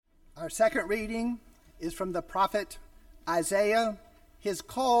Our second reading is from the prophet Isaiah, his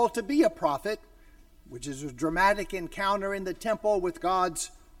call to be a prophet, which is a dramatic encounter in the temple with God's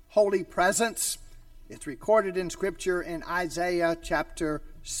holy presence. It's recorded in Scripture in Isaiah chapter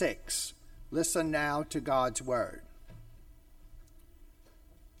 6. Listen now to God's word.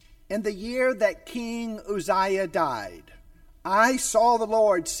 In the year that King Uzziah died, I saw the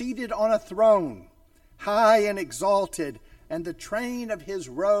Lord seated on a throne, high and exalted, and the train of his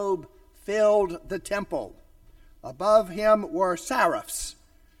robe filled the temple. Above him were seraphs,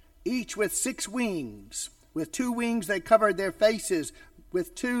 each with 6 wings. With 2 wings they covered their faces,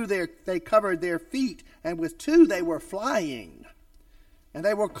 with 2 they covered their feet, and with 2 they were flying. And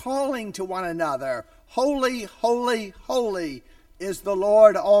they were calling to one another, Holy, holy, holy is the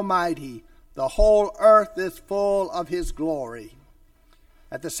Lord Almighty. The whole earth is full of his glory.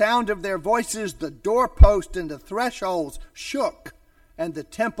 At the sound of their voices, the doorpost and the thresholds shook, and the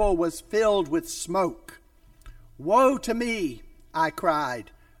temple was filled with smoke. Woe to me, I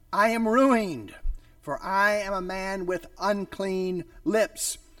cried. I am ruined, for I am a man with unclean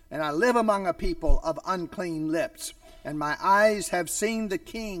lips, and I live among a people of unclean lips, and my eyes have seen the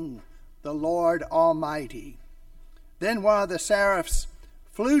King, the Lord Almighty. Then one of the seraphs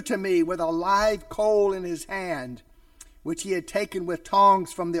flew to me with a live coal in his hand, which he had taken with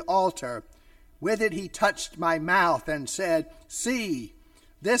tongs from the altar. With it he touched my mouth and said, See,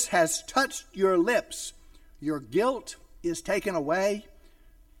 this has touched your lips. Your guilt is taken away,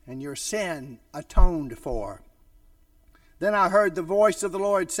 and your sin atoned for. Then I heard the voice of the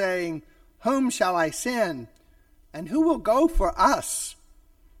Lord saying, Whom shall I send, and who will go for us?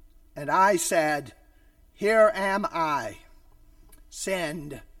 And I said, Here am I.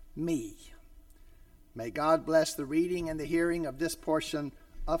 Send me. May God bless the reading and the hearing of this portion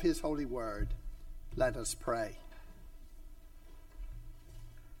of his holy word. Let us pray.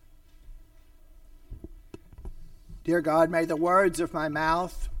 Dear God, may the words of my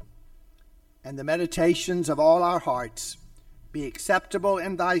mouth and the meditations of all our hearts be acceptable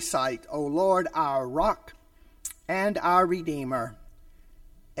in thy sight, O Lord, our rock and our Redeemer.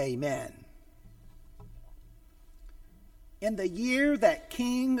 Amen. In the year that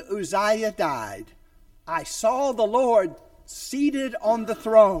King Uzziah died, I saw the Lord seated on the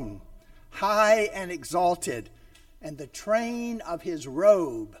throne, high and exalted, and the train of his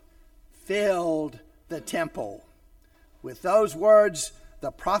robe filled the temple. With those words,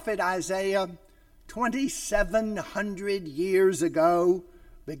 the prophet Isaiah, 2,700 years ago,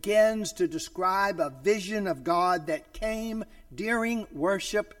 begins to describe a vision of God that came during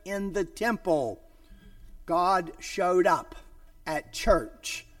worship in the temple. God showed up at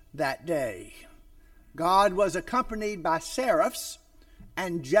church that day. God was accompanied by seraphs,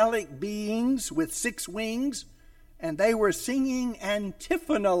 angelic beings with 6 wings, and they were singing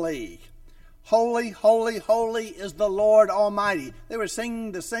antiphonally, Holy, holy, holy is the Lord Almighty. They were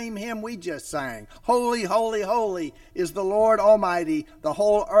singing the same hymn we just sang. Holy, holy, holy is the Lord Almighty. The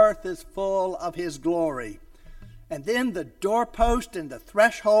whole earth is full of his glory. And then the doorpost and the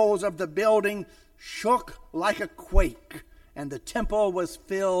thresholds of the building shook like a quake, and the temple was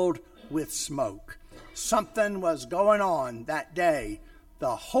filled with smoke. Something was going on that day.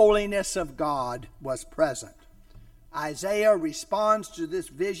 The holiness of God was present. Isaiah responds to this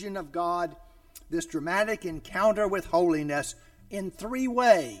vision of God, this dramatic encounter with holiness, in 3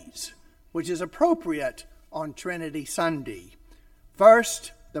 ways, which is appropriate on Trinity Sunday.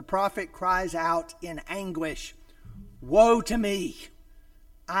 First, the prophet cries out in anguish, Woe to me!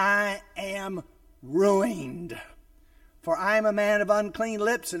 I am ruined. For I am a man of unclean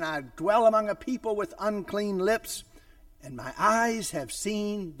lips, and I dwell among a people with unclean lips, and my eyes have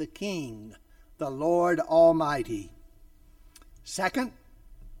seen the King, the Lord Almighty. Second,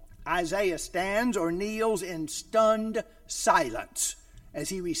 Isaiah stands or kneels in stunned silence as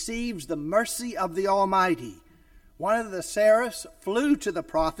he receives the mercy of the Almighty. One of the seraphs flew to the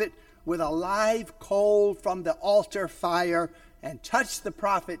prophet with a live coal from the altar fire and touched the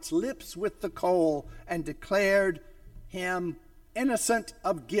prophet's lips with the coal and declared him innocent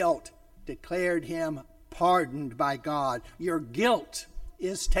of guilt, declared him pardoned by God. Your guilt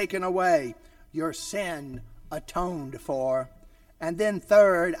is taken away, your sin atoned for. And then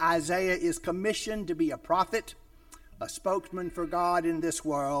third, Isaiah is commissioned to be a prophet, a spokesman for God in this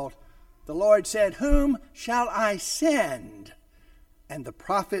world. The Lord said, Whom shall I send? And the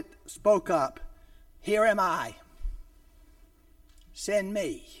prophet spoke up, Here am I. Send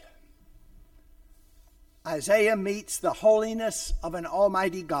me. Isaiah meets the holiness of an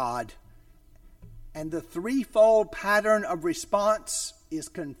almighty God, and the 3-fold pattern of response is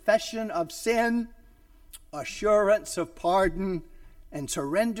confession of sin, assurance of pardon, and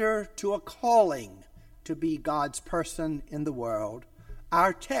surrender to a calling to be God's person in the world,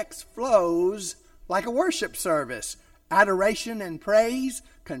 our text flows like a worship service: adoration and praise,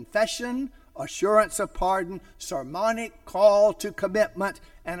 confession, assurance of pardon, sermonic call to commitment,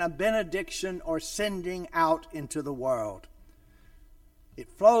 and a benediction or sending out into the world. It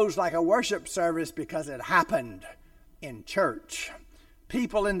flows like a worship service because it happened in church.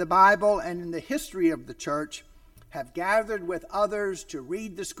 People in the Bible and in the history of the church have gathered with others to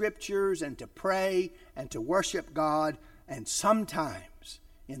read the scriptures and to pray and to worship God, and sometimes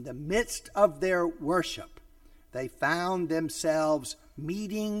in the midst of their worship, they found themselves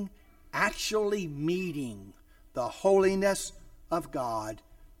actually meeting the holiness of God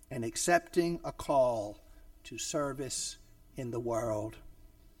and accepting a call to service in the world.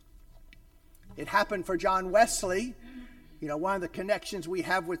 It happened for John Wesley. You know, one of the connections we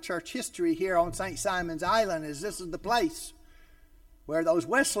have with church history here on St. Simon's Island is this is the place where those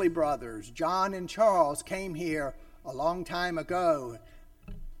Wesley brothers, John and Charles, came here a long time ago.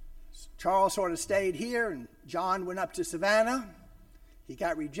 Charles sort of stayed here, and John went up to Savannah. He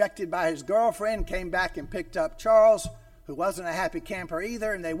got rejected by his girlfriend, came back and picked up Charles, who wasn't a happy camper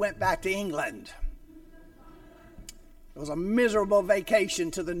either, and they went back to England. It was a miserable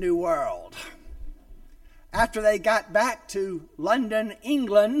vacation to the New World. After they got back to London,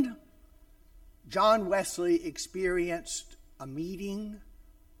 England, John Wesley experienced a meeting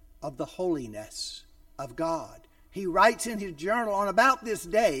of the holiness of God. He writes in his journal on about this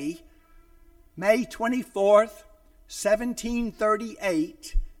day, May 24th,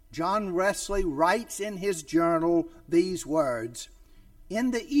 1738, John Wesley writes in his journal these words: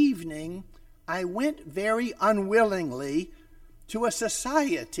 "In the evening, I went very unwillingly to a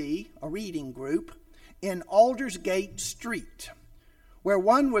society, a reading group, in Aldersgate Street, where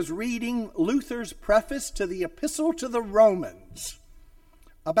one was reading Luther's preface to the Epistle to the Romans.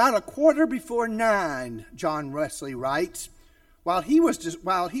 About 9:15, John Wesley writes, while he was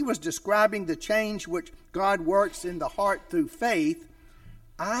describing the change which God works in the heart through faith,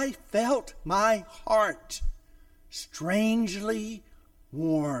 I felt my heart strangely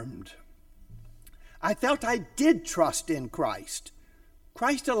warmed. I felt I did trust in Christ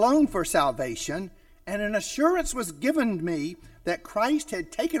alone for salvation, and an assurance was given me that Christ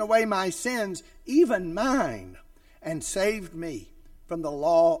had taken away my sins, even mine, and saved me from the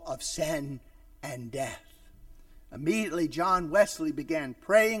law of sin and death. Immediately John Wesley began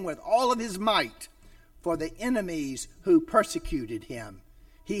praying with all of his might for the enemies who persecuted him.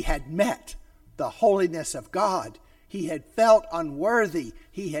 He had met the holiness of God. He had felt unworthy.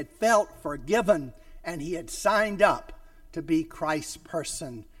 He had felt forgiven, and he had signed up to be Christ's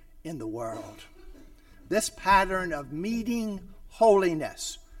person in the world. This pattern of meeting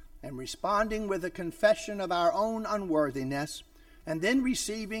holiness and responding with a confession of our own unworthiness, and then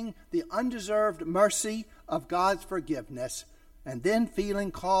receiving the undeserved mercy of God's forgiveness, and then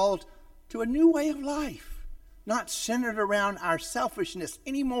feeling called to a new way of life, not centered around our selfishness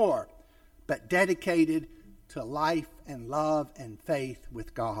anymore, but dedicated to life and love and faith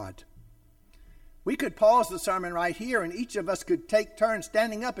with God. We could pause the sermon right here, and each of us could take turns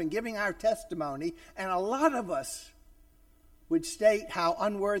standing up and giving our testimony, and a lot of us would state how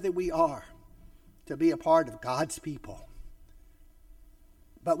unworthy we are to be a part of God's people.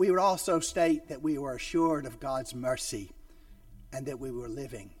 But we would also state that we were assured of God's mercy and that we were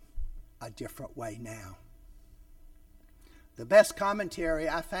living a different way now. The best commentary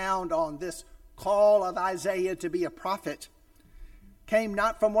I found on this call of Isaiah to be a prophet came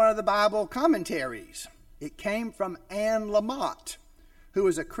not from one of the Bible commentaries. It came from Anne Lamott, who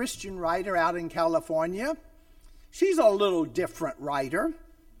is a Christian writer out in California. She's a little different writer.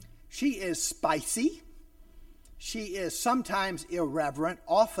 She is spicy. She is sometimes irreverent,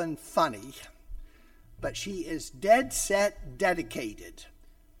 often funny, but she is dead set dedicated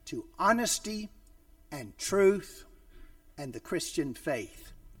to honesty and truth and the Christian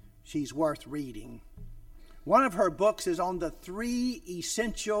faith. She's worth reading. One of her books is on the 3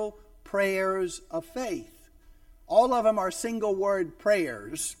 essential prayers of faith. All of them are single word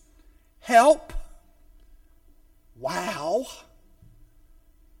prayers. Help, wow,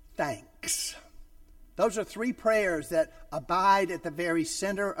 thanks. Those are 3 prayers that abide at the very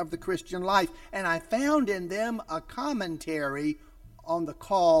center of the Christian life. And I found in them a commentary on the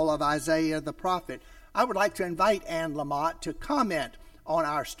call of Isaiah the prophet. I would like to invite Anne Lamott to comment on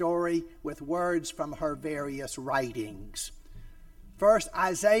our story with words from her various writings. First,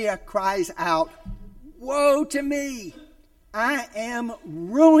 Isaiah cries out, "Woe to me! I am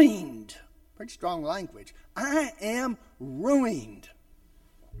ruined." Pretty strong language. I am ruined.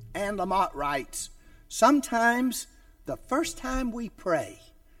 Anne Lamott writes, "Sometimes the first time we pray,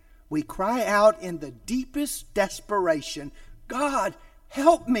 we cry out in the deepest desperation, God,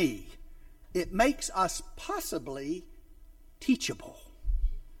 help me. It makes us possibly teachable.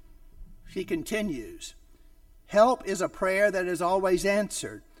 She continues, help is a prayer that is always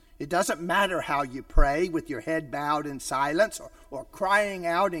answered. It doesn't matter how you pray, with your head bowed in silence, or crying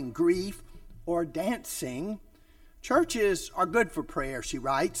out in grief, or dancing. Churches are good for prayer, she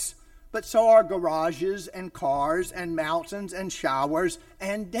writes, but so are garages and cars and mountains and showers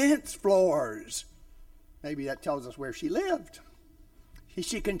and dance floors. Maybe that tells us where she lived.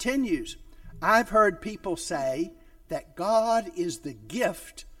 She continues, I've heard people say that God is the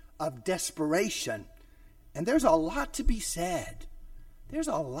gift of desperation. And there's a lot to be said. There's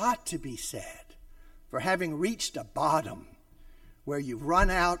a lot to be said for having reached a bottom where you've run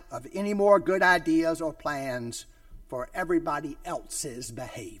out of any more good ideas or plans for everybody else's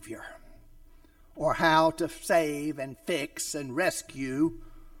behavior, or how to save and fix and rescue,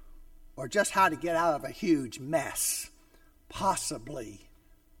 or just how to get out of a huge mess, possibly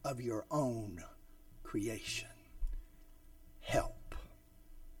of your own creation. Help.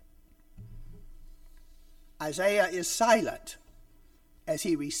 Isaiah is silent as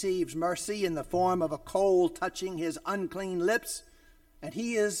he receives mercy in the form of a coal touching his unclean lips, and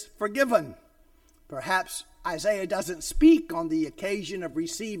he is forgiven. Perhaps Isaiah doesn't speak on the occasion of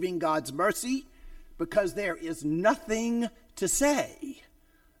receiving God's mercy because there is nothing to say.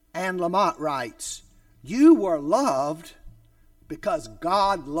 Anne Lamott writes, you were loved because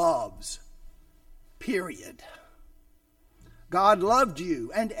God loves, period. God loved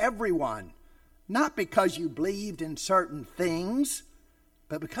you and everyone, not because you believed in certain things,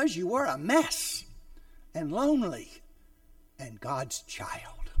 but because you were a mess and lonely and God's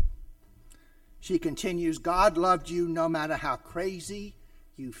child. She continues, God loved you no matter how crazy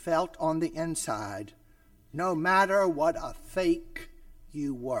you felt on the inside, no matter what a fake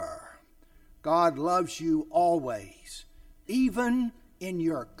you were. God loves you always, even in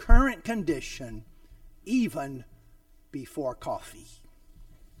your current condition, even before coffee.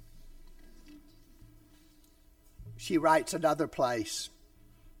 She writes another place,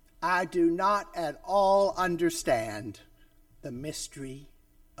 I do not at all understand the mystery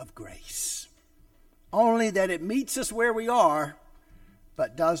of grace. Only that it meets us where we are,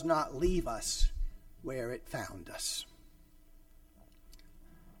 but does not leave us where it found us.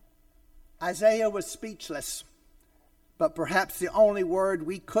 Isaiah was speechless, but perhaps the only word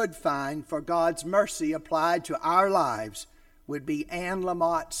we could find for God's mercy applied to our lives would be Anne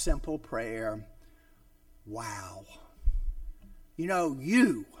Lamott's simple prayer, wow. You know,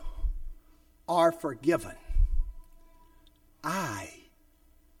 you are forgiven. I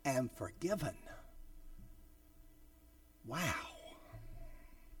am forgiven. Wow.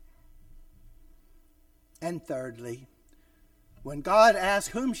 And thirdly, when God asks,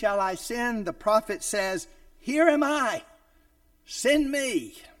 whom shall I send? The prophet says, here am I, send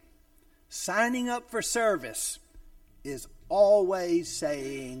me. Signing up for service is always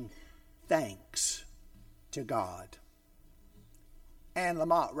saying thanks to God. Anne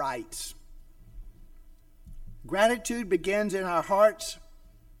Lamott writes, gratitude begins in our hearts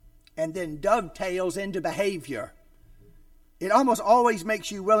and then dovetails into behavior. It almost always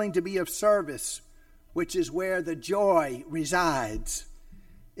makes you willing to be of service, which is where the joy resides.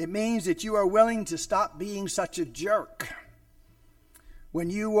 It means that you are willing to stop being such a jerk. When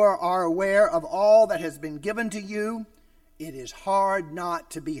you are aware of all that has been given to you, it is hard not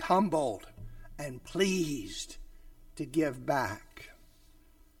to be humbled and pleased to give back.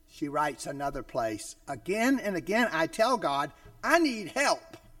 She writes another place, again and again I tell God, I need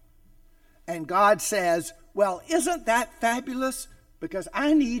help. And God says, well, isn't that fabulous? Because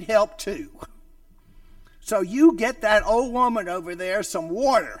I need help too. So you get that old woman over there some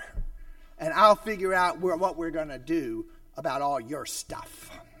water, and I'll figure out what we're going to do about all your stuff.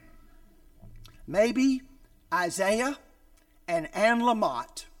 Maybe Isaiah and Anne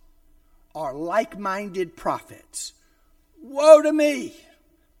Lamott are like-minded prophets. Woe to me!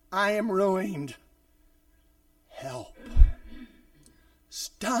 I am ruined. Help.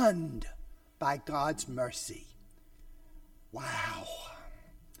 Stunned by God's mercy. Wow.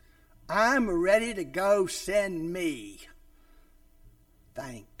 I'm ready to go, send me.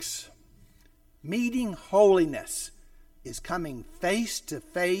 Thanks. Meeting holiness is coming face to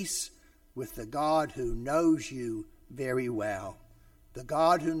face with the God who knows you very well. The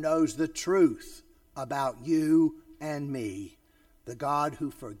God who knows the truth about you and me. The God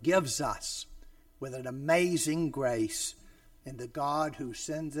who forgives us with an amazing grace. And the God who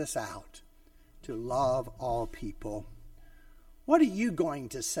sends us out to love all people. What are you going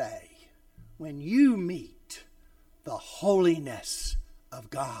to say when you meet the holiness of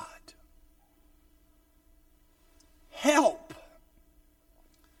God. Help.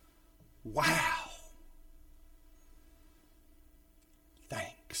 Wow.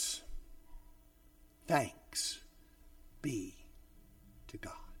 Thanks. Thanks be to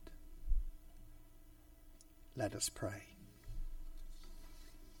God. Let us pray.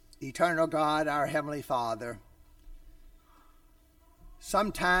 Eternal God, our Heavenly Father,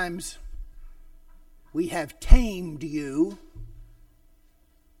 sometimes we have tamed you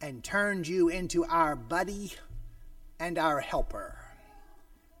and turned you into our buddy and our helper.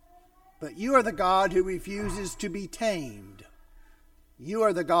 But you are the God who refuses to be tamed. You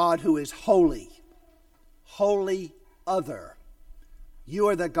are the God who is holy, holy other. You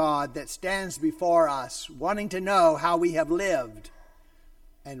are the God that stands before us wanting to know how we have lived.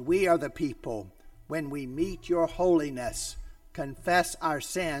 And we are the people, when we meet your holiness, confess our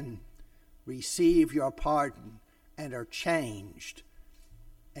sin, receive your pardon, and are changed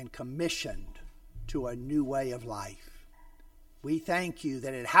and commissioned to a new way of life. We thank you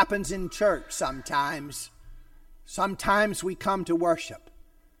that it happens in church sometimes. Sometimes we come to worship,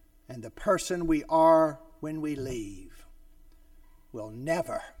 and the person we are when we leave will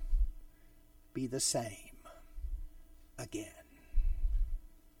never be the same again.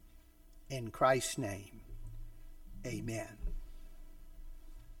 In Christ's name, amen.